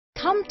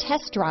Come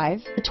test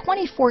drive the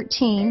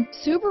 2014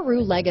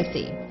 Subaru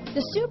Legacy.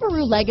 The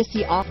Subaru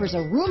Legacy offers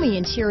a roomy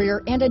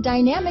interior and a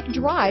dynamic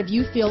drive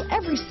you feel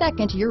every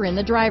second you're in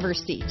the driver's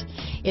seat.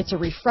 It's a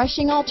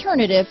refreshing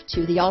alternative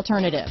to the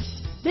alternative.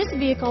 This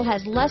vehicle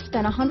has less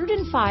than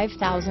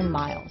 105,000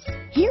 miles.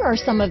 Here are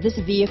some of this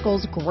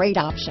vehicle's great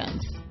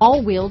options: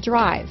 all-wheel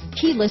drive,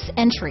 keyless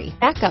entry,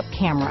 backup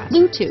camera,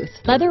 Bluetooth,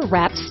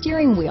 leather-wrapped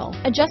steering wheel,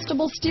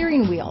 adjustable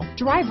steering wheel,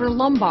 driver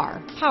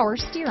lumbar, power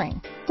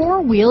steering,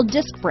 four-wheel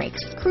disc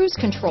brakes, cruise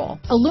control,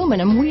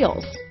 aluminum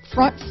wheels,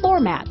 front floor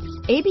mats,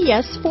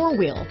 ABS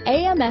four-wheel,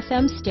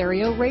 AM/FM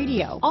stereo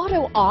radio,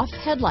 auto-off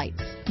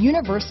headlights,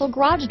 universal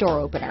garage door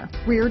opener,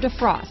 rear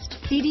defrost,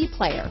 CD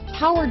player,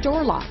 power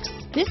door locks.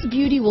 This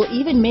beauty will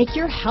even make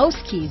your house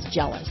keys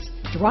jealous.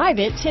 Drive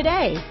it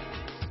today.